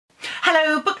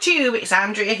Hello BookTube, it's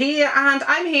Andrea here and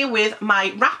I'm here with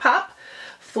my wrap up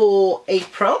for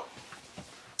April,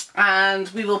 and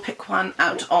we will pick one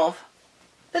out of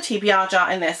the TBR jar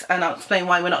in this, and I'll explain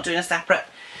why we're not doing a separate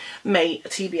May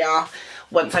TBR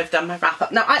once I've done my wrap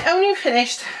up. Now, I only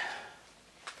finished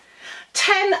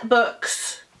 10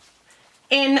 books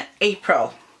in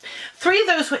April. 3 of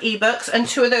those were ebooks and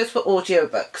 2 of those were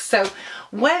audiobooks. So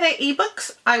where they're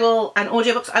ebooks and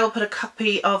audiobooks, I will put a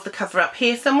copy of the cover up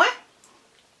here somewhere.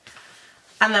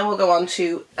 And then we'll go on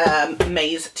to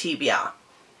May's TBR.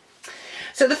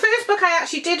 So the first book I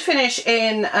actually did finish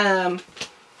in,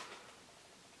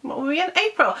 what were we in?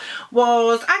 April,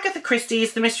 was Agatha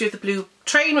Christie's The Mystery of the Blue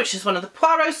Train, which is one of the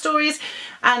Poirot stories.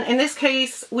 And in this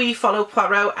case, we follow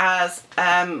Poirot as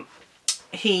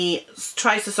he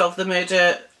tries to solve the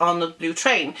murder on the Blue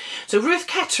Train. So Ruth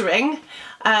Kettering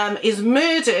is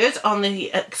murdered on the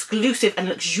exclusive and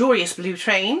luxurious Blue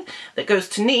Train that goes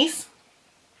to Nice.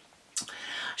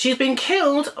 She's been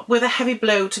killed with a heavy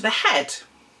blow to the head.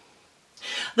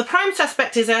 The prime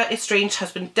suspect is her estranged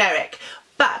husband Derek,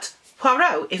 but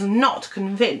Poirot is not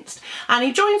convinced, and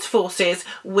he joins forces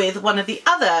with one of the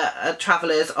other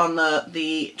travellers on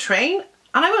the train.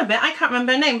 And I will admit, I can't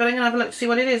remember her name, but I'm going to have a look to see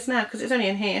what it is now, because it's only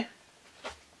in here.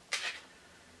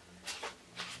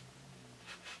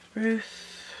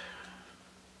 Ruth.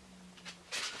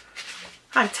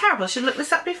 I'm terrible, I should have looked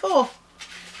this up before.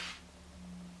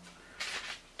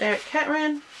 Derek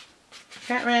Ketterings.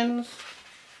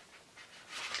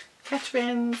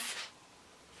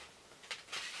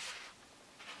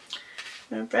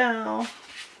 Bell.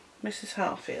 Mrs.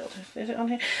 Harfield, is it on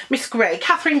here? Miss Grey,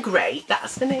 Catherine Grey,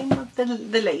 that's the name of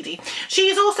the lady. She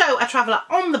is also a traveller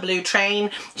on the Blue Train.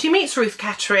 She meets Ruth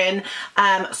Kettering,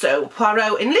 so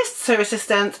Poirot enlists her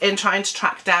assistance in trying to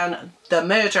track down the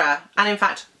murderer, and in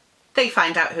fact they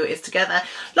find out who it is together.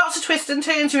 Lots of twists and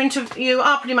turns. You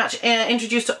are pretty much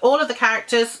introduced to all of the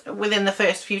characters within the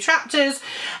first few chapters,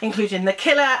 including the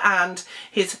killer and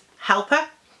his helper,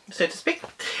 so to speak.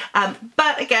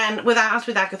 But again, as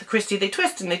with Agatha Christie, they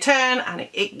twist and they turn, and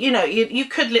you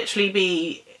could literally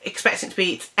be expecting it to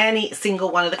be any single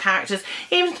one of the characters,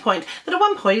 even to the point that at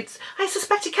one point I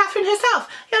suspected Catherine herself.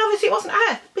 Obviously it wasn't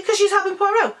her, because she's helping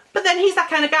Poirot. But then he's that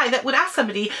kind of guy that would ask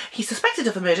somebody he suspected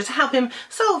of a murder to help him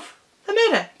solve the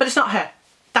murder. But it's not her.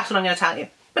 That's what I'm going to tell you.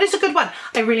 But it's a good one.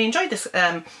 I really enjoyed this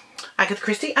Agatha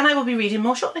Christie, and I will be reading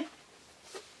more shortly.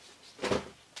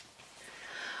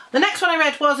 The next one I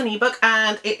read was an ebook,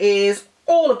 and it is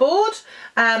All Aboard,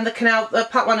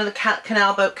 part 1 of the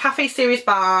Canal Boat Cafe series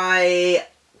by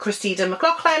Christina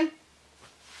McLaughlin.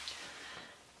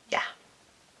 Yeah,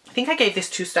 I think I gave this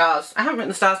 2 stars. I haven't written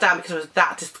the stars down because I was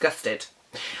that disgusted.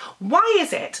 Why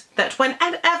is it that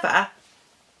whenever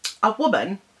a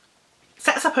woman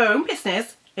sets up her own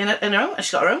business and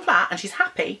she's got her own flat and she's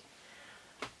happy,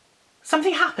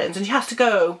 something happens and she has to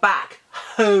go back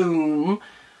home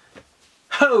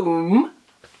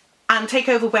and take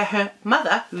over where her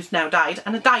mother, who's now died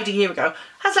and had died a year ago,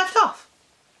 has left off?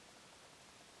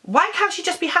 Why can't she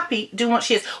just be happy doing what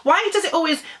she is? Why does it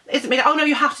always, oh no,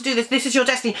 you have to do this, this is your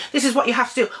destiny, this is what you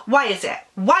have to do? Why is it?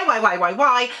 Why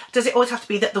does it always have to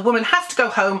be that the woman has to go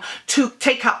home to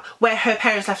take up where her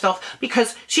parents left off,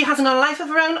 because she hasn't got a life of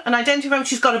her own, an identity of her own?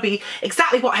 She's got to be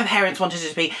exactly what her parents wanted her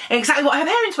to be, and exactly what her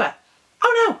parents were.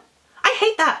 Oh no, I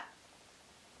hate that.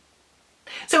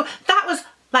 So that was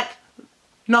like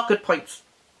not good points.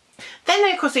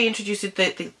 Then of course they introduced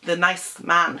the nice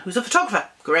man who's a photographer.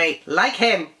 Great, like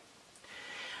him.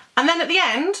 And then at the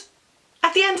end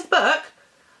of the book,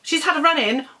 she's had a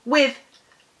run-in with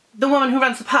the woman who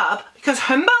runs the pub, because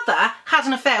her mother had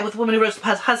an affair with the woman who runs the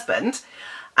pub's husband,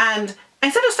 and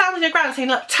instead of standing her ground and saying,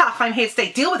 look, tough, I'm here to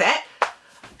stay, deal with it,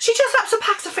 she just ups and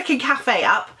packs the freaking cafe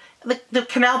up, the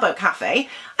Canal Boat Cafe, and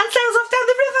sails off down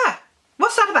the river.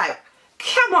 What's that about?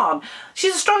 Come on.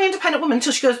 She's a strong, independent woman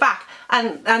until she goes back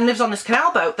and lives on this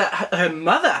canal boat that her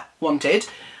mother wanted,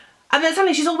 and then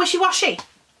suddenly she's all wishy-washy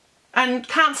and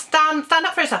can't stand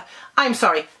up for herself. I'm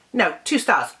sorry. No, 2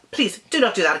 stars. Please do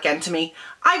not do that again to me.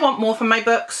 I want more from my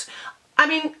books. I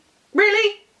mean,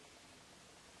 really?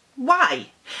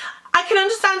 Why? I can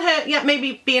understand her, yeah,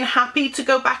 maybe being happy to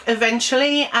go back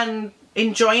eventually and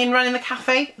enjoying running the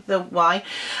cafe, but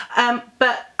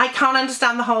I can't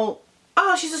understand the whole,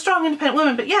 oh, she's a strong, independent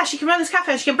woman, but yeah, she can run this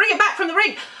cafe and she can bring it back from the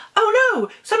rink. Oh no,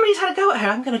 somebody's had a go at her,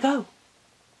 I'm going to go.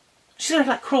 She's going to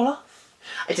like crawl off.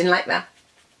 I didn't like that.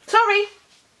 Sorry.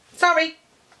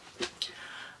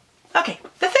 Okay,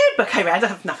 the 3rd book I read, I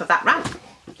have enough of that rant.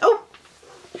 Oh,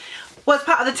 was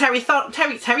part of the Terry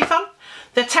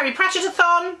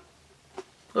Pratchett-a-thon.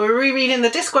 We're rereading the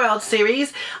Discworld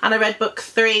series, and I read book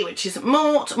 3, which is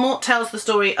Mort. Mort tells the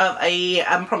story of a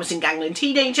promising gangling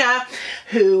teenager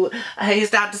who his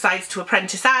dad decides to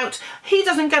apprentice out. He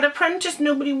doesn't get apprenticed,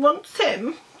 nobody wants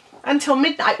him, until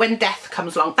midnight when Death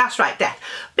comes along. That's right, Death.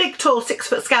 Big, tall,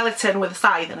 6-foot skeleton with a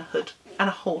scythe and a hood and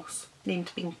a horse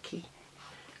named Binky.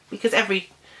 Because every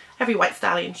white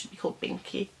stallion should be called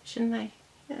Binky, shouldn't they?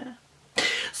 Yeah.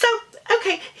 So,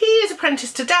 okay, he is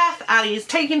apprenticed to Death. Ali is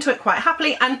taken to it quite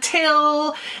happily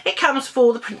until it comes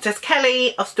for the Princess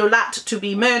Kelly of Stolat to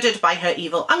be murdered by her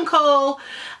evil uncle.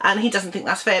 And he doesn't think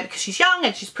that's fair because she's young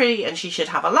and she's pretty and she should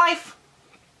have a life.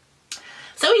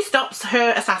 So he stops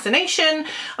her assassination,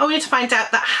 only to find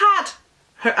out that had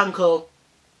her uncle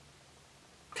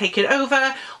taken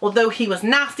over, although he was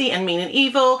nasty and mean and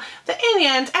evil, that in the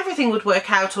end everything would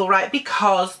work out all right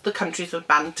because the countries would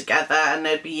band together and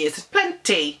there'd be years of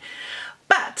plenty.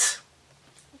 But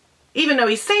even though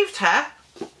he saved her,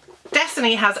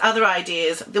 Destiny has other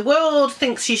ideas. The world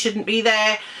thinks she shouldn't be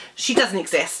there. She doesn't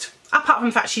exist, apart from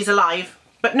the fact she's alive.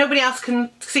 But nobody else can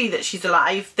see that she's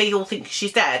alive. They all think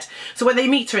she's dead. So when they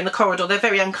meet her in the corridor, they're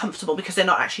very uncomfortable because they're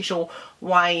not actually sure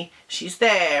why she's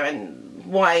there and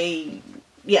why...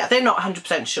 Yeah, they're not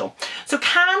 100% sure. So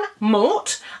can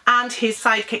Mort and his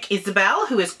sidekick Isabel,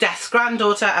 who is Death's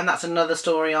granddaughter, and that's another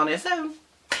story on its own.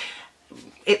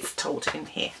 It's told in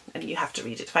here and you have to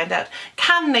read it to find out.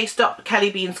 Can they stop Kelly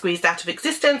being squeezed out of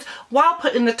existence while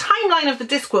putting the timeline of the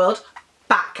Discworld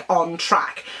back on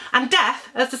track? And Death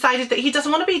has decided that he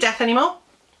doesn't want to be Death anymore.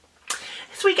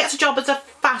 So he gets a job as a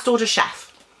fast order chef.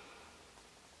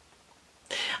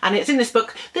 And it's in this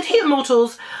book that he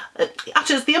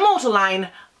utters the immortal line,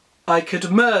 "I could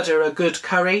murder a good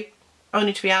curry,"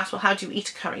 only to be asked, well, how do you eat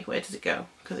a curry? Where does it go?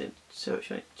 Because it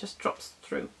just drops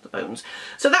through the bones.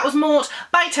 So that was Mort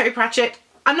by Terry Pratchett.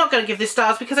 I'm not going to give this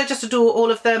stars because I just adore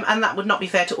all of them, and that would not be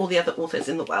fair to all the other authors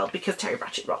in the world because Terry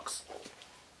Pratchett rocks.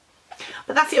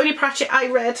 But that's the only Pratchett I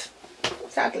read,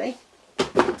 sadly.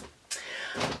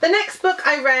 The next book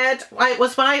I read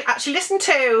was one I actually listened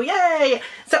to. Yay!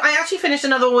 So I actually finished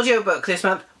another audiobook this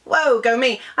month. Whoa, go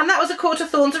me. And that was A Court of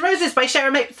Thorns and Roses by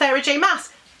Sarah J Maas.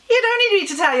 You don't need me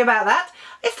to tell you about that.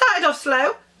 It started off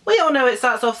slow. We all know it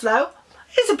starts off slow.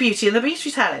 It's a Beauty and the Beast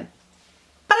retelling.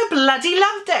 But I bloody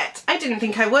loved it. I didn't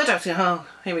think I would. I was going, oh,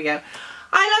 here we go.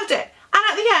 I loved it. And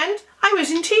at the end, I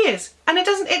was in tears. And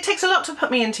it takes a lot to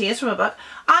put me in tears from a book.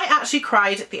 I actually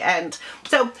cried at the end.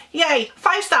 So, yay,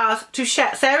 5 stars to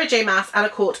Sarah J Maas and A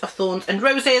Court of Thorns and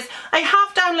Roses. I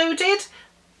have downloaded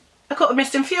A Court of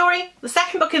Mist and Fury, the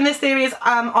second book in this series,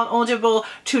 on Audible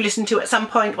to listen to at some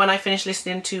point when I finish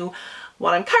listening to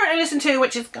what I'm currently listening to,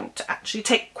 which is going to actually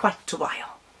take quite a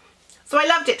while. So I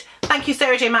loved it. Thank you,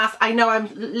 Sarah J Maas. I know I'm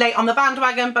late on the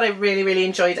bandwagon, but I really, really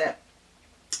enjoyed it.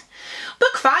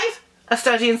 Book 5, A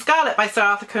Study in Scarlet by Sir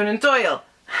Arthur Conan Doyle.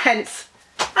 Hence,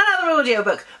 another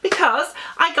audiobook, because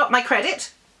I got my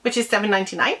credit, which is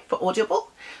 $7.99 for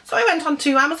Audible. So I went on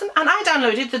to Amazon and I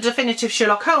downloaded the definitive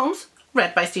Sherlock Holmes,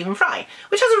 read by Stephen Fry,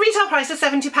 which has a retail price of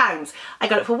 £70. I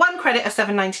got it for 1 credit of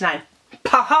 $7.99.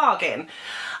 Bargain!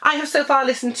 I have so far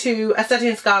listened to A Study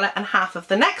in Scarlet and half of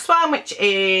the next one, which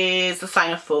is The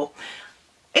Sign of Four.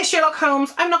 It's Sherlock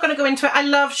Holmes. I'm not going to go into it. I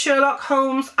love Sherlock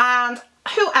Holmes, and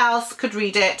who else could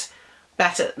read it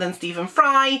better than Stephen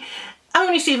Fry?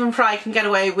 Only Stephen Fry can get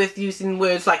away with using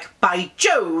words like "by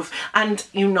Jove" and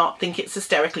you not think it's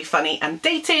hysterically funny and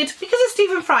dated, because it's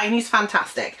Stephen Fry and he's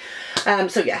fantastic.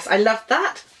 So yes, I loved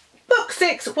that. Book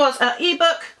 6 was an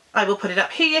ebook. I will put it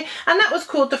up here, and that was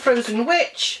called The Frozen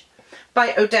Witch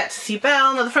by Odette C.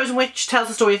 Bell. Now, The Frozen Witch tells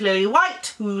the story of Lily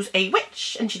White, who's a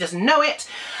witch and she doesn't know it,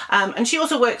 and she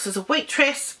also works as a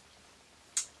waitress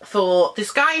for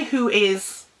this guy who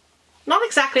is not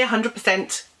exactly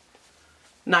 100%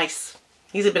 nice.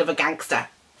 He's a bit of a gangster,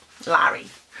 Larry.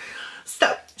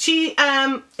 So she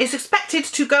is expected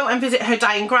to go and visit her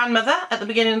dying grandmother at the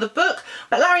beginning of the book,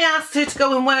 but Larry asks her to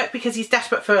go and work because he's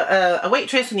desperate for a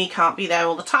waitress and he can't be there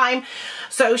all the time.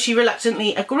 So she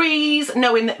reluctantly agrees,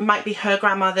 knowing that it might be her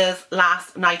grandmother's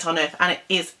last night on earth, and it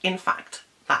is in fact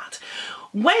that.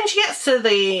 When she gets to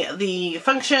the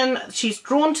function, she's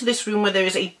drawn to this room where there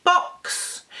is a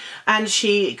box, and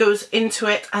she goes into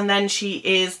it, and then she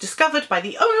is discovered by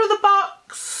the owner of the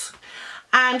box,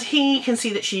 and he can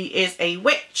see that she is a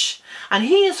witch, and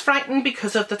he is frightened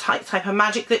because of the type of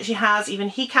magic that she has. Even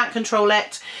he can't control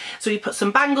it, so he puts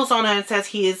some bangles on her and says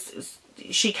he is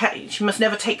she must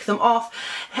never take them off,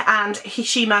 and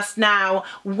she must now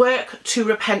work to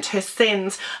repent her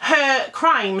sins. Her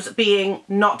crimes being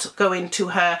not going to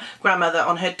her grandmother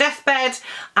on her deathbed,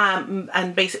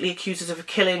 and basically accuses her of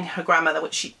killing her grandmother,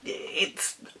 which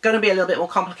it's going to be a little bit more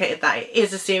complicated. That it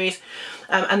is a series,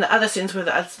 and the other sins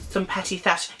were some petty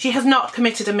theft. She has not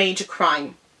committed a major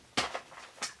crime.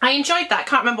 I enjoyed that.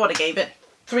 Can't remember what I gave it.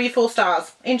 3 or 4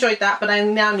 stars. Enjoyed that, but I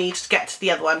now need to get to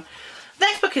the other one. The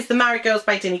next book is The Married Girls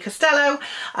by Dini Costello.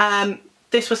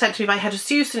 This was sent to me by Head of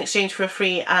Zeus in exchange for a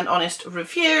free and honest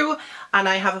review, and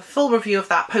I have a full review of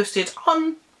that posted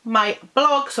on my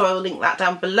blog, so I will link that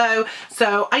down below.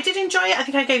 So I did enjoy it. I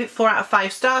think I gave it 4 out of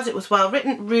 5 stars. It was well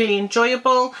written, really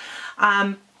enjoyable.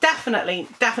 Definitely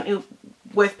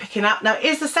worth picking up. Now, it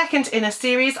is the second in a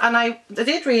series, and I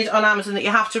did read on Amazon that you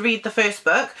have to read the first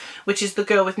book, which is The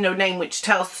Girl with No Name, which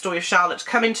tells the story of Charlotte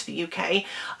coming to the UK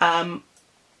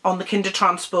on the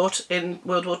Kindertransport in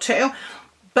World War II.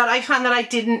 But I found that I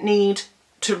didn't need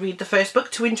to read the first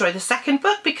book to enjoy the second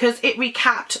book, because it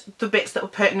recapped the bits that were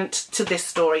pertinent to this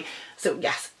story. So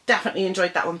yes, definitely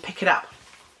enjoyed that one. Pick it up.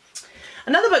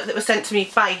 Another book that was sent to me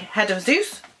by Head of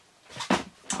Zeus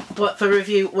for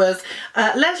review was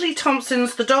Leslie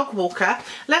Thompson's The Dog Walker.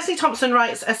 Leslie Thompson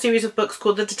writes a series of books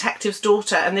called The Detective's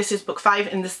Daughter, and this is book 5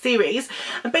 in the series.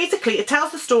 And basically it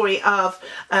tells the story of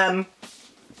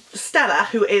Stella,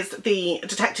 who is the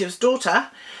detective's daughter,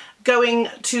 going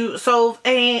to solve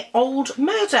an old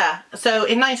murder. So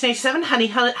in 1987,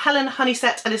 Helen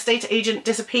Honeysett, an estate agent,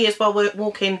 disappears while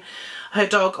walking her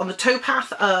dog on the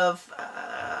towpath of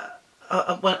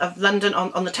London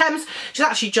on the Thames. She's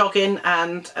actually jogging,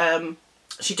 and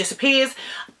she disappears.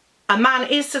 A man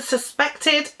is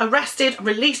suspected, arrested,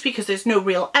 released because there's no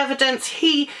real evidence.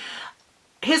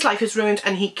 His life is ruined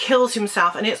and he kills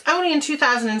himself, and it's only in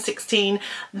 2016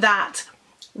 that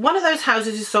one of those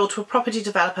houses is sold to a property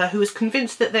developer who is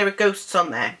convinced that there are ghosts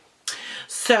on there.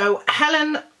 So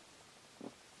Helen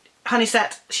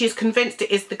Honeysett, she is convinced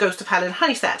it is the ghost of Helen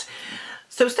Honeysett.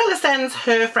 So Stella sends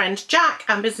her friend Jack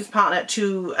and business partner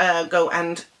to go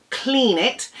and clean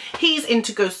it. He's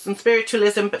into ghosts and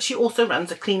spiritualism, but she also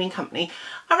runs a cleaning company.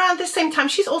 Around this same time,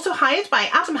 she's also hired by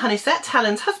Adam Honeysett,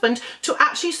 Helen's husband, to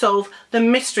actually solve the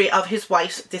mystery of his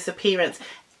wife's disappearance.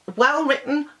 Well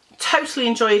written, totally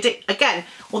enjoyed it. Again,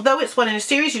 although it's one in a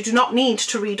series, you do not need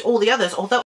to read all the others,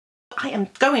 although I am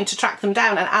going to track them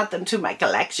down and add them to my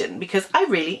collection because I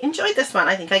really enjoyed this one.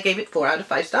 I think I gave it 4 out of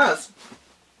 5 stars.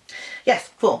 Yes,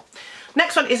 4.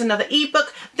 Next one is another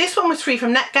ebook. This one was free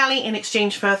from NetGalley in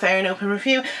exchange for a fair and open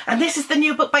review. And this is the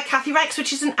new book by Kathy Reichs,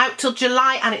 which isn't out till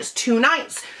July, and it's 2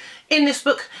 nights. In this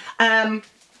book, Kathy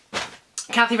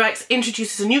Reichs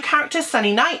introduces a new character,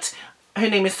 Sunny Knight. Her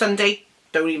name is Sunday.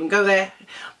 Don't even go there.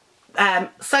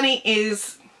 Sunny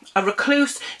is a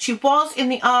recluse. She was in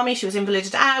the army, she was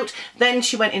invalided out, then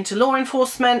she went into law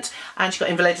enforcement and she got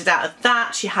invalided out of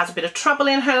that. She has a bit of trouble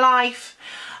in her life,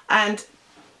 and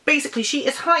basically she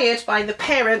is hired by the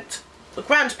parent, the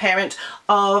grandparent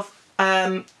of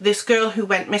this girl who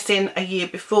went missing a year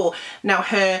before. Now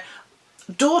her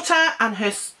daughter and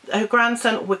her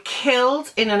grandson were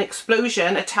killed in an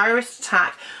explosion, a terrorist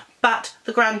attack, but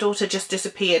the granddaughter just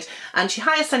disappeared, and she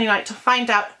hires Sunny Knight to find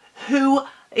out who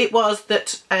it was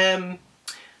that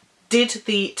did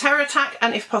the terror attack,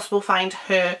 and if possible find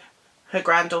her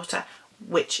granddaughter,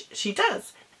 which she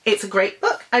does. It's a great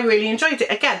book. I really enjoyed it.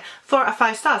 Again, 4 out of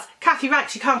 5 stars. Kathy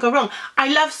Reichs, you can't go wrong.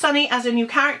 I love Sunny as a new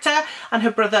character, and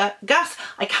her brother Gus.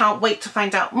 I can't wait to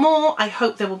find out more. I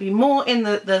hope there will be more in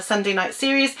the Sunday night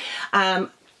series,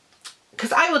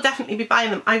 because I will definitely be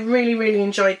buying them. I really, really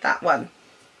enjoyed that one.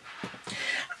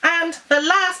 And the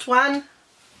last one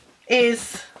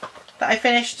is that I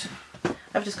finished,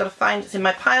 I've just got to find, it's in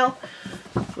my pile,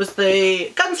 was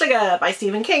The Gunslinger by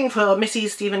Stephen King for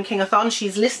Missy's Stephen King-a-thon.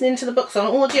 She's listening to the books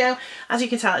on audio. As you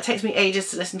can tell, it takes me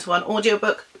ages to listen to one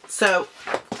audiobook, so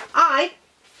I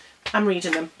am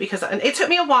reading them because it took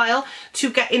me a while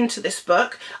to get into this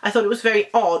book. I thought it was very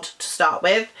odd to start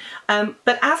with, but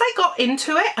as I got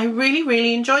into it, I really,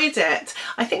 really enjoyed it.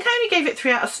 I think I only gave it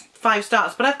 3 out of 5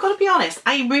 stars, but I've got to be honest,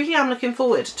 I really am looking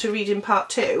forward to reading part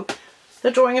 2, The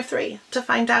Drawing of 3, to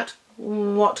find out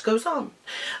what goes on.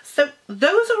 So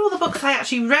those are all the books I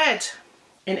actually read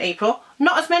in April.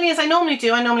 Not as many as I normally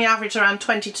do. I normally average around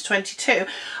 20 to 22.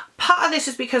 Part of this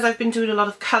is because I've been doing a lot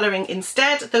of colouring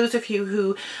instead. Those of you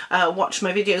who watch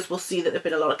my videos will see that there have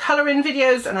been a lot of colouring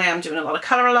videos, and I am doing a lot of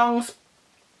colour-alongs.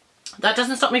 That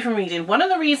doesn't stop me from reading. One of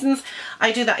the reasons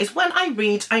I do that is when I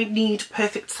read, I need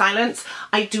perfect silence.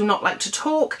 I do not like to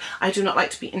talk. I do not like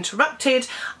to be interrupted.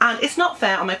 And it's not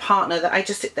fair on my partner that I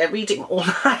just sit there reading all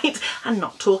night and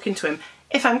not talking to him.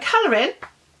 If I'm colouring,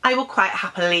 I will quite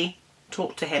happily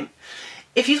talk to him.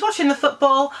 If he's watching the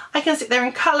football, I can sit there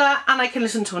and colour, and I can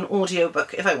listen to an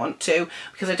audiobook if I want to,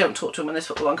 because I don't talk to him when there's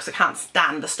football on because I can't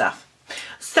stand the stuff.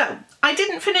 So, I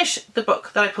didn't finish the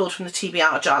book that I pulled from the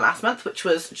TBR jar last month, which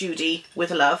was Judy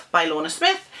with Love by Lorna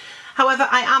Smith. However,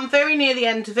 I am very near the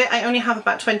end of it. I only have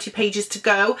about 20 pages to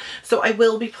go, so I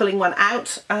will be pulling one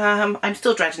out. I'm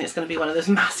still dreading it's going to be one of those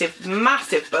massive,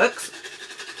 massive books.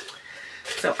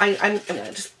 So I'm going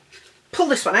to just pull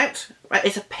this one out. Right,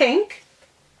 it's a pink.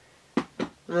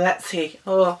 Let's see.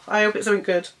 Oh, I hope it's something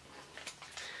good.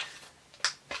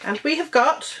 And we have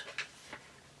got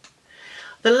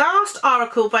The Last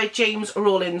Oracle by James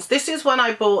Rawlins. This is one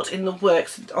I bought in the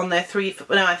works on their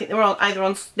I think they were on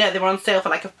they were on sale for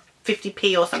like a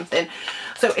 50p or something.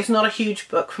 So it's not a huge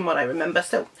book from what I remember.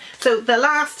 So The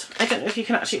Last, I don't know if you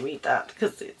can actually read that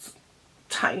because it's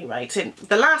tiny writing.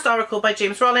 The Last Oracle by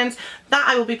James Rawlins. That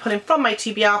I will be pulling from my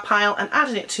TBR pile and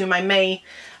adding it to my May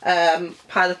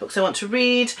pile of books I want to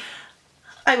read.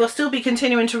 I will still be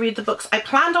continuing to read the books I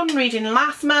planned on reading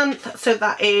last month. So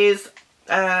that is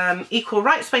Equal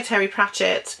Rights by Terry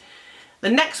Pratchett. The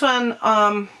next one,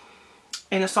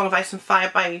 In a Song of Ice and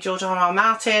Fire by George R.R.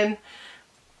 Martin,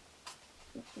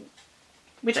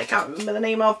 which I can't remember the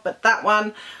name of, but that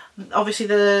one. Obviously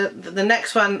the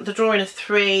next one, The Drawing of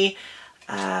Three,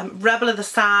 Rebel of the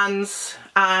Sands,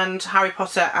 and Harry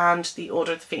Potter and the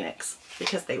Order of the Phoenix,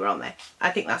 because they were on there.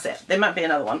 I think that's it. There might be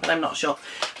another one, but I'm not sure.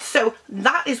 So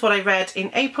that is what I read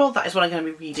in April. That is what I'm going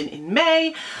to be reading in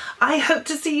May. I hope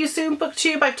to see you soon,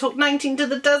 BookTube. I've talked 19 to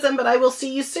the dozen, but I will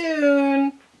see you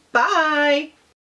soon. Bye.